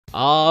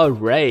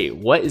Alright,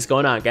 what is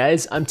going on,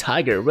 guys? I'm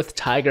Tiger with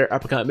Tiger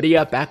Uppercut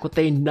Media, back with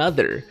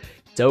another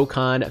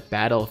Dokkan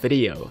battle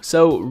video.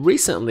 So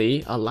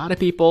recently, a lot of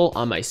people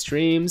on my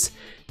streams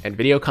and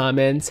video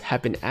comments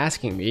have been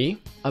asking me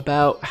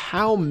about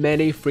how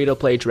many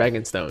free-to-play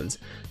Dragonstones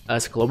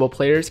us global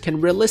players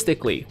can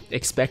realistically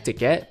expect to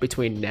get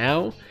between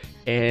now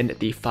and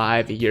the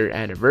 5-year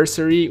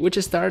anniversary, which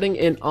is starting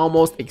in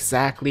almost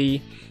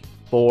exactly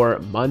 4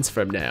 months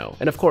from now.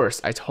 And of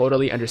course, I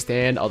totally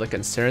understand all the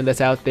concern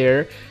that's out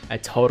there. I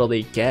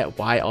totally get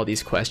why all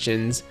these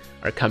questions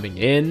are coming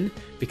in,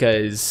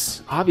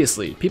 because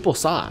obviously people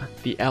saw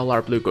the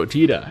LR Blue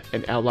Gogeta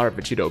and LR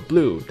Vegito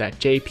Blue that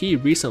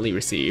JP recently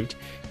received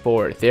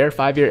for their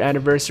 5-year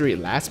anniversary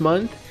last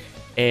month.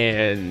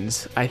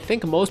 And I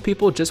think most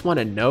people just want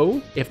to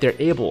know if they're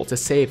able to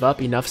save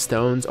up enough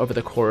stones over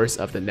the course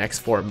of the next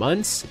 4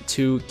 months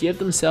to give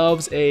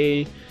themselves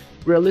a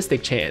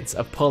realistic chance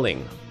of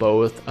pulling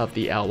both of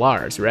the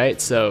LRs,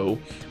 right? So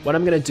what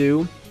I'm gonna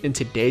do in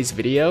today's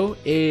video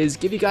is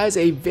give you guys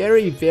a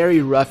very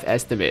rough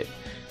estimate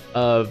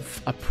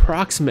of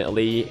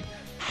approximately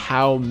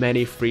how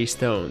many free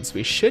stones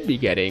we should be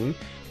getting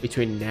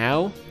between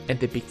now and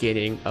the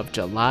beginning of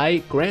July,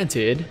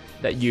 granted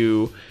that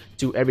you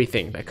do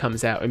everything that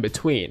comes out in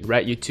between,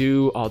 right? You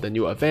do all the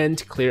new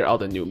event, clear all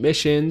the new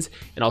missions,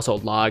 and also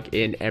log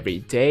in every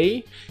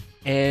day.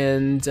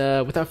 And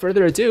without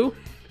further ado,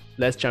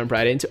 let's jump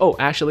right into, oh,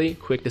 actually,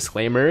 quick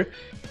disclaimer,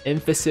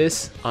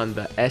 emphasis on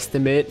the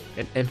estimate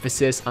and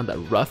emphasis on the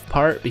rough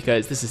part,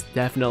 because this is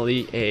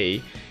definitely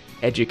a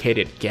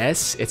educated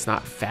guess. It's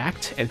not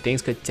fact, and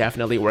things could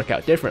definitely work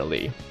out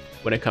differently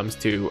when it comes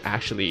to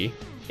actually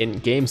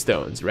in-game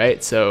stones,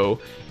 right? So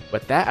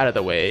with that out of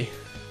the way,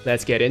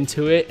 let's get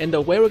into it. And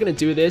the way we're going to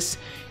do this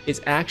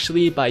is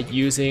actually by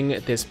using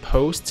this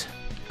post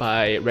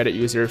by Reddit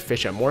user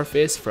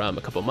Fishamorphous from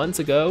a couple months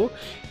ago.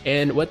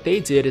 And what they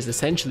did is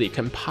essentially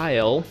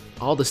compile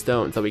all the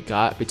stones that we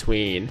got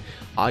between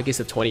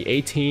August of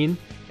 2018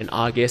 and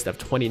August of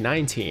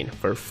 2019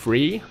 for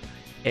free.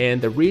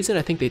 And the reason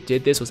I think they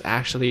did this was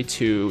actually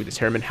to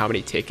determine how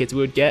many tickets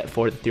we would get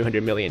for the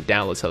 300 million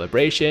download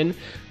celebration,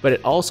 but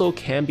it also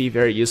can be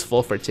very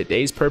useful for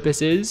today's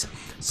purposes.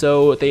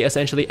 So they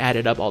essentially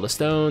added up all the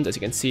stones. As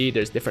you can see,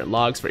 there's different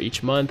logs for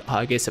each month: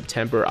 August,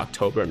 September,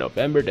 October,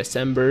 November,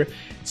 December,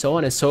 so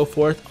on and so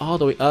forth, all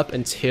the way up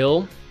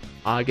until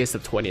August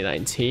of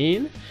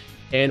 2019.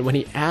 And when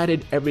he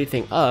added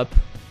everything up,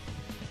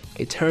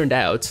 it turned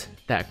out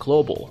that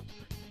global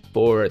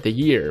for the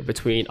year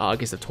between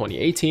August of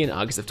 2018 and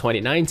August of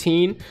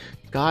 2019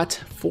 got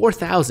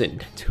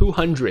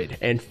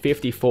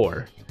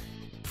 4,254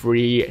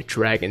 free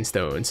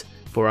Dragonstones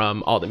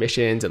from all the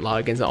missions and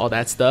logins and all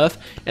that stuff.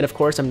 And of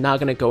course, I'm not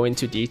going to go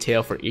into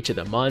detail for each of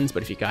the months,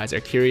 but if you guys are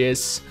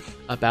curious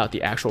about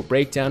the actual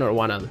breakdown or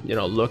want to,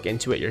 look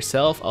into it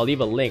yourself, I'll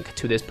leave a link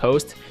to this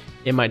post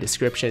in my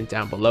description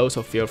down below,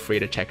 so feel free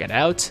to check it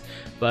out.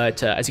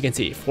 But as you can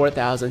see,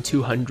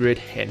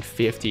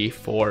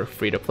 4,254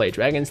 free-to-play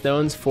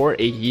Dragonstones for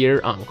a year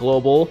on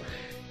global,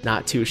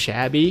 not too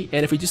shabby.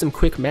 And if we do some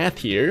quick math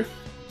here,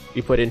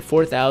 we put in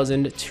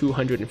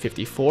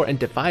 4,254 and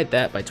divide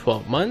that by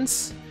 12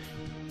 months,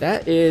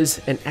 that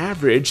is an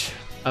average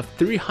of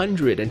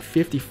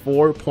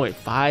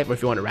 354.5, or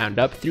if you want to round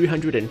up,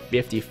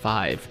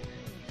 355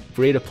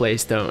 free-to-play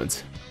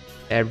stones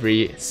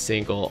every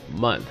single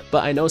month.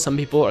 But I know some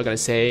people are going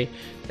to say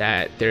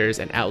that there's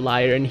an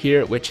outlier in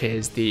here, which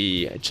is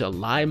the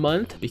July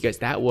month, because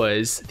that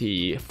was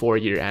the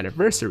 4-year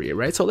anniversary,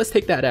 right? So let's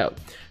take that out.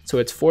 So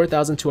it's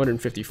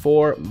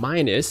 4,254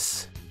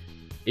 minus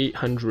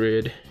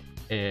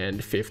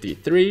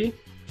 853,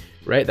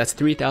 right? That's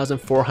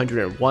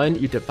 3,401.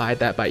 You divide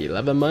that by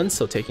 11 months,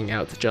 so taking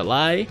out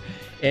July,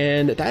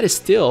 and that is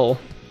still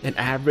an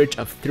average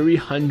of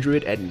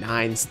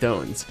 309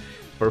 stones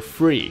for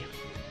free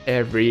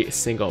every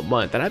single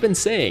month. And I've been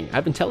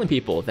telling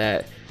people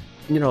that,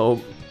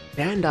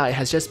 Bandai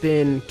has just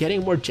been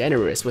getting more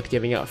generous with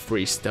giving out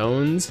free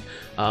stones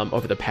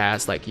over the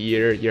past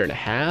year and a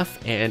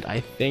half, and I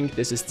think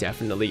this is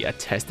definitely a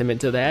testament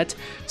to that.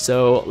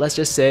 So let's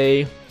just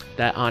say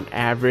that on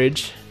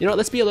average,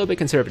 let's be a little bit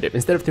conservative.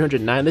 Instead of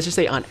 309, let's just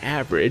say on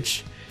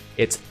average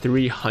it's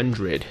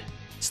 300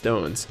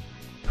 stones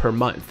per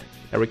month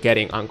that we're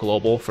getting on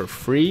global for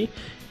free.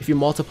 If you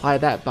multiply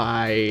that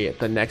by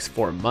the next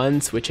 4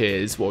 months, which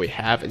is what we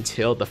have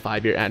until the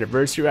 5-year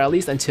anniversary, or at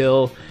least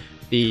until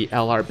the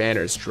LR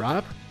banners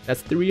drop,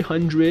 that's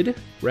 300,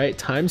 right,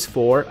 times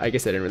 4. I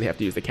guess I didn't really have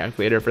to use the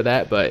calculator for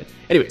that, but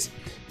anyways,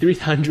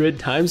 300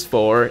 times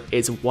 4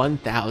 is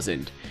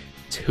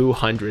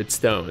 1,200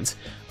 stones.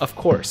 Of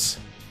course,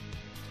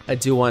 I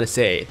do want to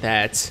say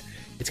that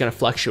it's going to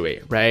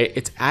fluctuate, right?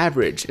 It's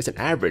an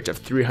average of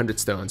 300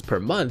 stones per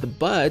month,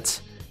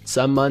 but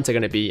some months are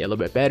going to be a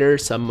little bit better,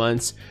 some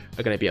months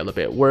are going to be a little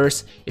bit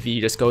worse. If you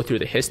just go through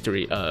the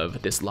history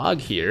of this log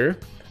here,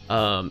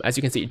 As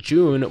you can see,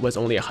 June was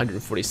only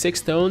 146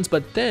 stones,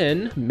 but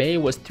then May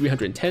was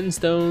 310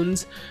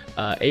 stones,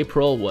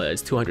 April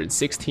was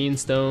 216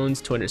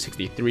 stones,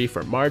 263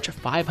 for March,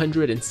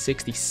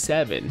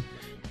 567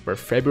 for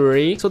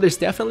February. So there's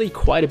definitely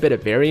quite a bit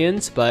of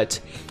variance, but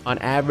on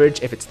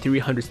average, if it's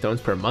 300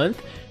 stones per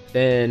month,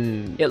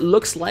 then it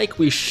looks like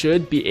we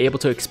should be able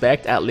to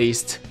expect at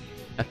least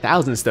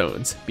 1,000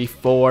 stones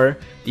before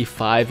the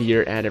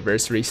 5-year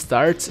anniversary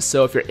starts.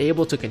 So if you're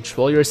able to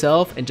control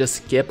yourself and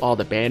just skip all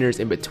the banners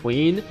in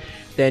between,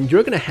 then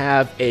you're gonna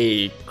have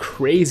a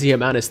crazy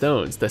amount of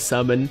stones to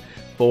summon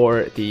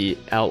for the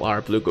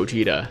LR Blue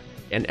Gogeta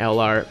and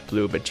LR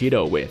Blue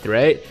Vegito with,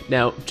 right?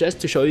 Now, just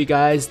to show you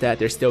guys that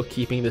they're still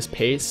keeping this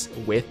pace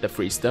with the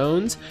free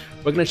stones,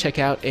 we're gonna check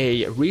out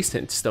a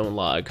recent stone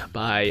log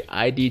by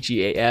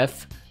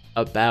IDGAF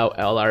about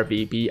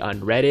LRVB on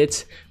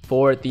Reddit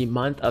for the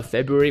month of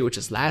February, which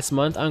is last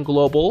month on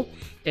global.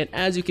 And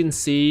as you can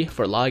see,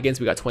 for logins,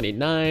 we got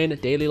 29,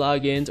 daily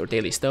logins or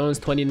daily stones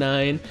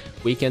 29,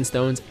 weekend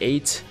stones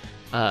 8.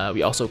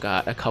 We also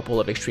got a couple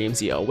of Extreme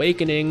Z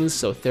Awakenings,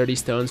 so 30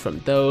 stones from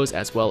those,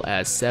 as well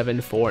as 7,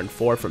 4, and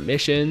 4 from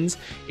missions.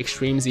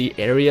 Extreme Z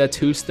Area,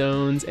 2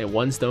 stones, and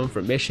 1 stone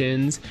for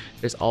missions.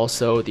 There's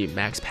also the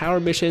Max Power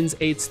missions,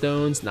 8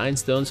 stones, 9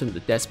 stones from the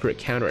Desperate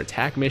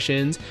Counterattack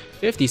missions,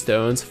 50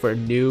 stones for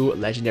new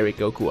Legendary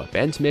Goku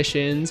event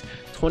missions,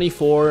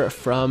 24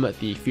 from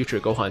the Future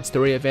Gohan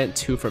Story event,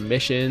 2 from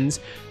missions.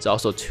 There's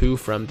also 2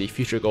 from the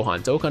Future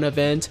Gohan Dokkan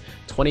event,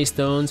 20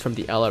 stones from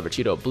the LR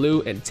Vegito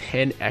Blue, and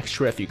 10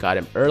 extra if you got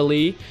him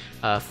early.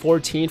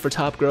 14 for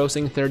top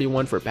grossing,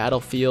 31 for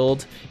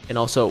Battlefield, and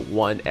also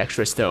 1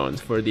 extra stone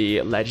for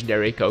the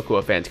Legendary Goku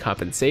event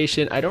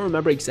compensation. I don't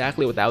remember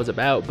exactly what that was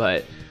about,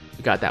 but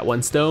we got that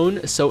 1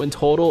 stone. So in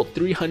total,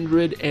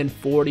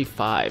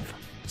 345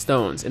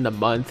 stones in the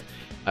month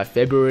of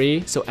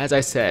February. So as I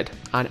said,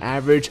 on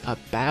average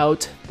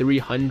about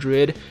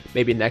 300.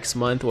 Maybe next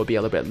month will be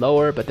a little bit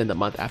lower, but then the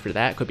month after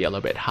that could be a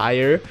little bit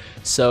higher.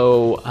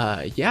 So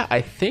yeah,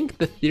 I think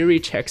the theory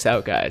checks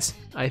out, guys.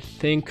 I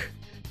think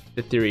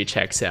the theory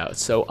checks out.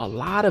 So a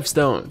lot of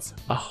stones,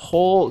 a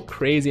whole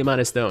crazy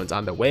amount of stones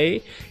on the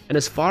way. And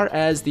as far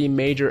as the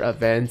major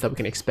events that we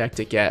can expect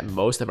to get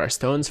most of our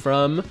stones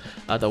from,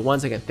 the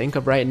ones I can think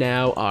of right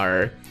now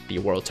are the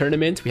World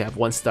Tournament. We have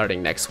one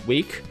starting next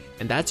week,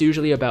 and that's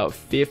usually about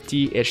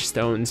 50-ish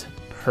stones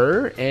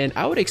per, and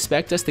I would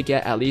expect us to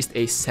get at least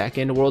a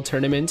second World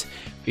Tournament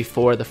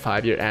before the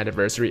 5-year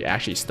anniversary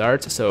actually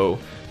starts. So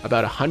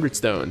about 100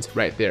 stones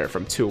right there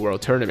from 2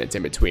 World Tournaments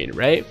in between,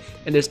 right?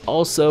 And there's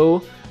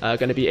also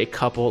going to be a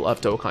couple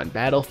of Dokkan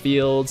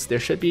Battlefields. There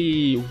should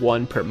be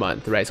 1 per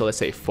month, right? So let's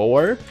say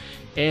 4.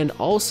 And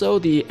also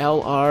the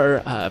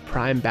LR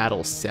Prime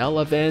Battle Cell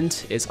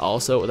event is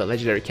also, the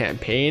Legendary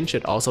Campaign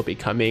should also be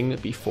coming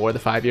before the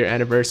 5-year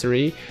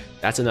anniversary.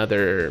 That's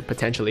another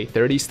potentially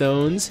 30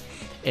 stones.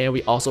 And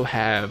we also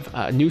have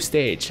a new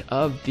stage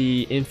of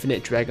the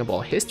Infinite Dragon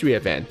Ball History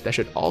event that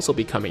should also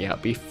be coming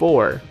out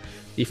before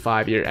the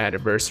 5-year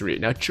anniversary.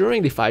 Now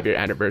during the 5-year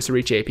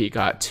anniversary, JP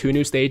got 2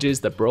 new stages,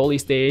 the Broly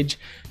stage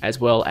as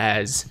well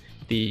as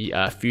the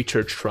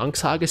Future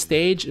Trunks Saga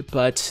stage,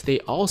 but they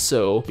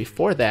also,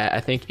 before that,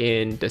 I think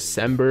in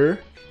December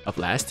of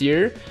last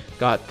year,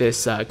 got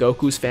this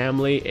Goku's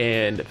family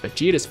and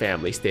Vegeta's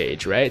family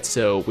stage, right?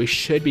 So we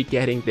should be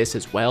getting this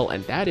as well,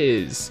 and that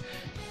is,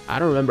 I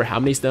don't remember how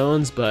many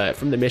stones, but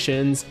from the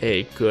missions,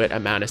 a good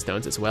amount of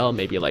stones as well,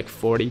 maybe like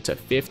 40 to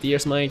 50 or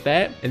something like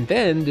that. And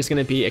then there's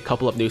going to be a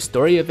couple of new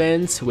story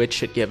events, which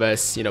should give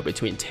us, you know,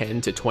 between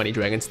 10 to 20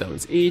 Dragon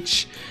Stones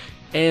each.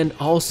 And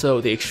also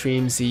the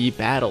Extreme Z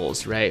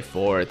battles, right,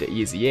 for the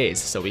EZAs.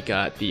 So we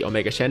got the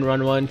Omega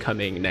Shenron one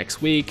coming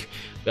next week.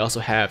 We also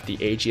have the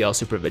AGL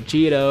Super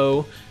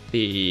Vegito,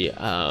 the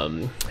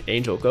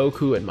Angel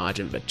Goku and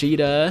Majin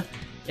Vegeta,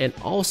 and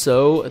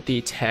also the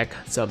Tech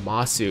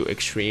Zamasu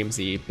Extreme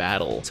Z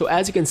battle. So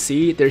as you can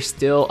see, there's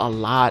still a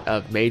lot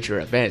of major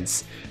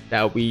events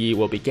that we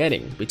will be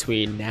getting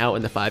between now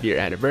and the 5-year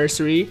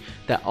anniversary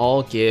that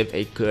all give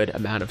a good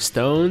amount of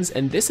stones.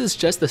 And this is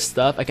just the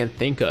stuff I can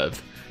think of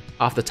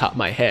off the top of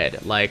my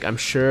head. Like, I'm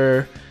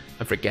sure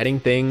I'm forgetting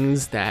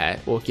things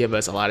that will give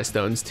us a lot of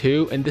stones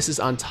too, and this is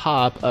on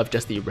top of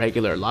just the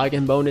regular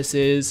login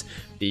bonuses,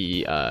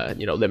 the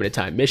you know, limited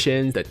time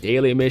missions, the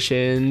daily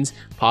missions,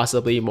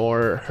 possibly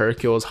more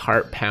Hercule's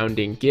heart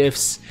pounding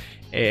gifts,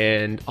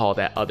 and all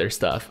that other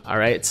stuff. All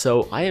right,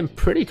 so I am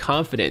pretty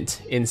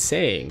confident in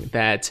saying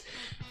that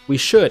we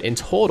should in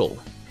total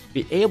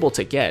be able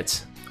to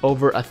get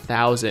over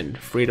 1,000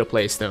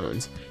 free-to-play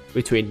stones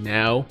between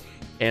now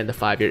and the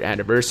 5-year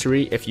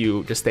anniversary if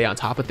you just stay on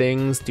top of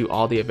things, do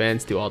all the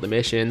events, do all the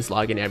missions,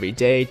 log in every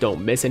day,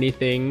 don't miss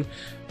anything,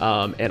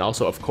 and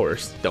also of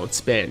course don't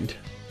spend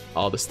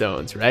all the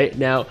stones. Right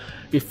now,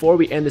 before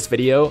we end this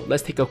video,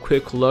 let's take a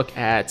quick look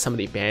at some of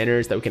the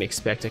banners that we can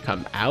expect to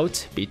come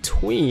out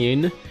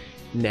between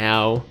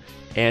now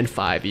and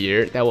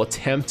 5-year that will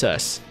tempt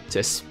us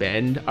to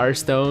spend our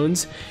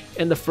stones.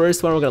 And the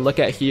first one we're going to look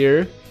at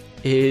here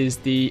is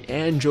the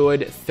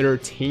Android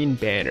 13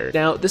 banner.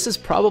 Now, this is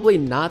probably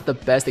not the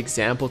best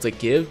example to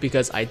give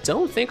because I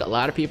don't think a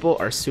lot of people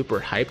are super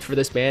hyped for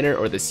this banner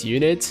or this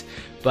unit,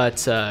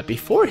 but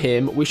before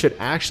him, we should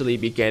actually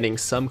be getting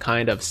some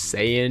kind of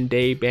Saiyan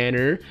Day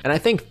banner, and I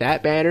think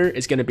that banner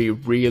is going to be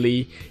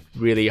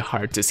really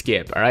hard to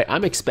skip, alright?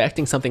 I'm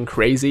expecting something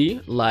crazy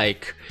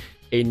like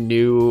a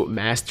new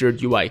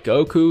mastered UI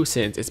Goku,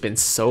 since it's been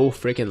so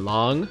freaking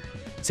long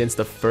since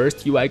the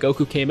first UI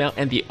Goku came out,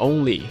 and the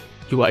only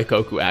UI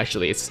Goku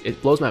actually.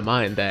 It blows my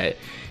mind that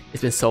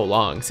it's been so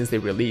long since they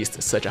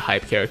released such a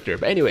hype character.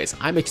 But anyways,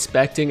 I'm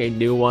expecting a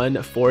new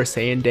one for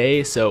Saiyan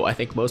Day, so I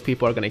think most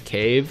people are gonna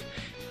cave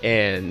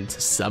and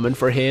summon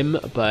for him.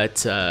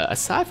 But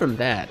aside from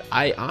that,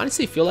 I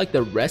honestly feel like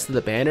the rest of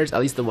the banners, at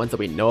least the ones that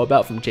we know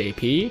about from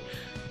JP,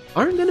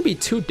 aren't going to be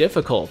too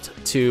difficult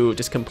to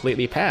just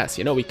completely pass.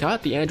 You know, we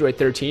got the Android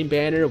 13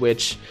 banner,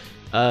 which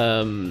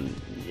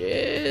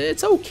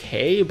it's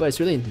okay, but it's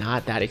really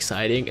not that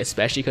exciting,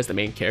 especially because the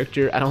main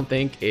character I don't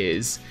think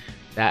is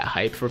that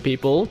hype for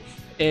people.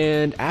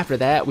 And after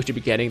that, we should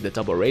be getting the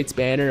double rates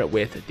banner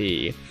with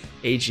the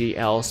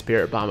AGL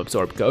Spirit Bomb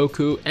Absorb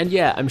Goku. And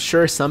yeah, I'm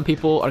sure some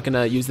people are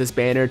gonna use this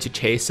banner to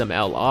chase some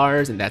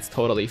LRs, and that's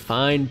totally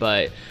fine,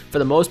 but for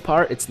the most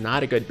part, it's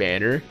not a good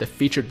banner. The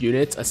featured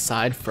units,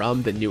 aside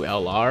from the new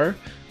LR,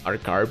 are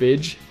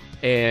garbage,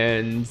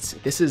 and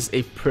this is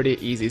a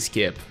pretty easy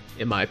skip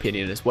in my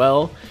opinion as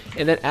well.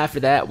 And then after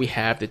that, we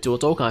have the dual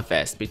Dokkan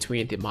Fest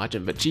between the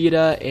Majin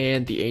Vegeta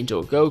and the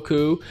Angel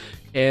Goku,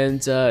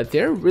 and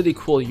they're really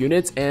cool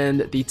units.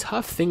 And the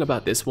tough thing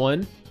about this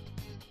one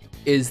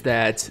is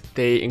that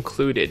they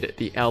included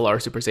the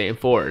LR Super Saiyan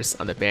 4s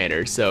on the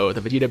banner. So the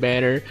Vegeta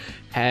banner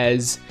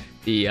has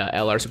the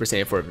LR Super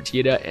Saiyan 4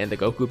 Vegeta, and the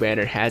Goku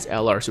banner has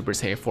LR Super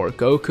Saiyan 4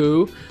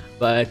 Goku,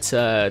 but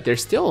they're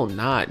still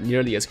not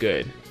nearly as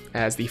good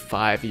as the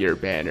 5-year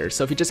banner.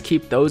 So if you just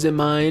keep those in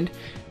mind,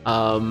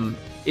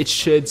 it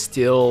should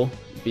still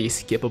be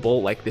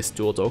skippable like this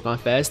dual Dokkan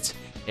Fest.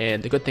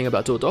 And the good thing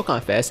about dual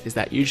Dokkan Fest is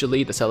that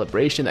usually the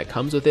celebration that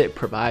comes with it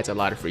provides a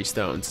lot of free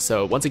stones.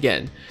 So once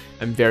again,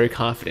 I'm very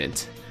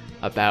confident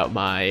about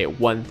my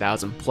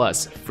 1,000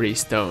 plus free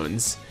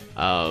stones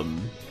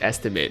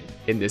estimate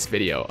in this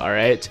video.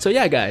 Alright, so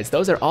yeah guys,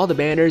 those are all the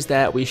banners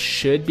that we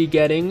should be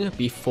getting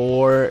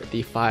before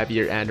the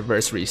 5-year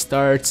anniversary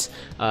starts.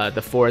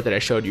 The 4 that I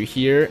showed you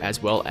here,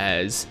 as well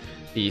as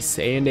the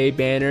Saiyan Day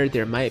banner.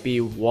 There might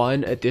be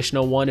one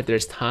additional one if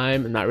there's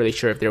time. I'm not really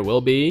sure if there will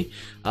be.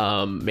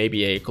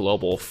 Maybe a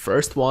global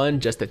first one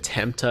just to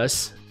tempt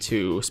us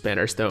to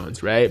spend our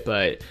stones, right?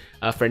 But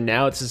for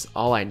now, this is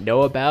all I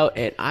know about,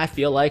 and I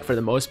feel like for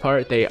the most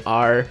part they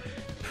are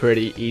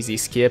pretty easy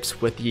skips,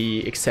 with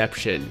the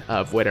exception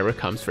of whatever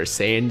comes for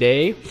Saiyan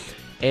Day.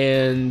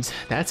 And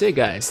that's it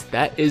guys,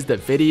 that is the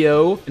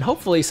video, and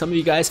hopefully some of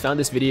you guys found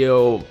this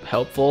video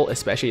helpful,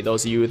 especially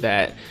those of you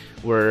that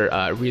were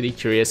really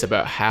curious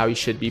about how you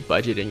should be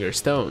budgeting your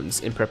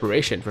stones in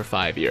preparation for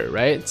 5-year,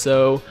 right?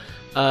 So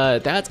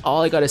that's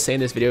all I gotta say in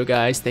this video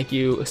guys. Thank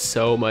you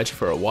so much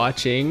for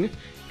watching,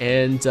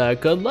 and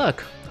good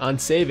luck on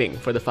saving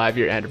for the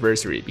 5-year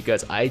anniversary,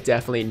 because I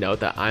definitely know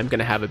that I'm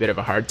gonna have a bit of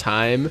a hard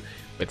time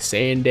with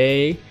Saiyan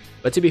Day.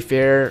 But to be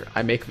fair,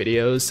 I make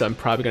videos, so I'm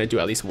probably going to do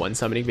at least one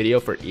summoning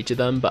video for each of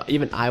them, but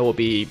even I will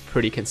be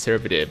pretty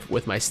conservative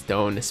with my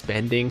stone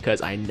spending,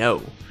 because I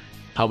know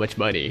how much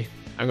money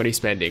I'm going to be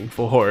spending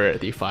for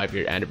the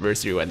 5-year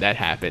anniversary when that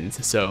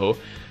happens. So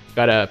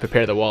gotta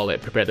prepare the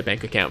wallet, prepare the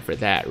bank account for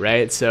that,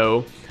 right?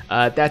 So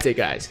that's it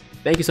guys.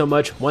 Thank you so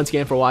much once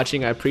again for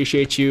watching. I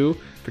appreciate you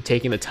for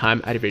taking the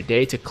time out of your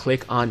day to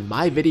click on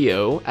my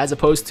video as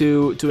opposed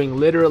to doing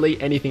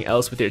literally anything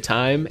else with your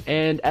time.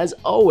 And as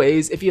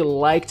always, if you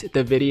liked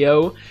the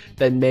video,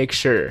 then make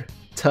sure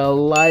to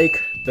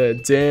like the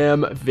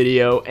damn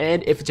video.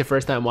 And if it's your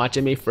first time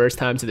watching me, first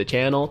time to the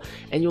channel,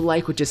 and you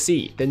like what you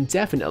see, then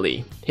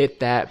definitely hit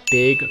that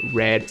big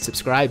red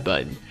subscribe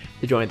button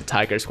to join the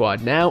Tiger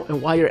Squad now.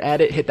 And while you're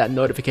at it, hit that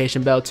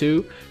notification bell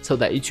too, so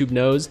that YouTube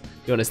knows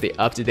you want to stay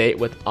up to date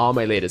with all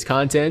my latest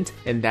content.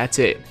 And that's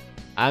it.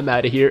 I'm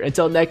out of here.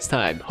 Until next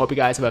time, hope you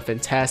guys have a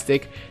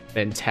fantastic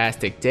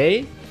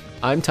day.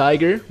 I'm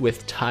Tiger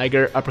with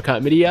Tiger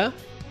Uppercut Media,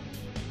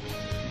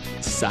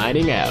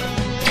 signing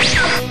out.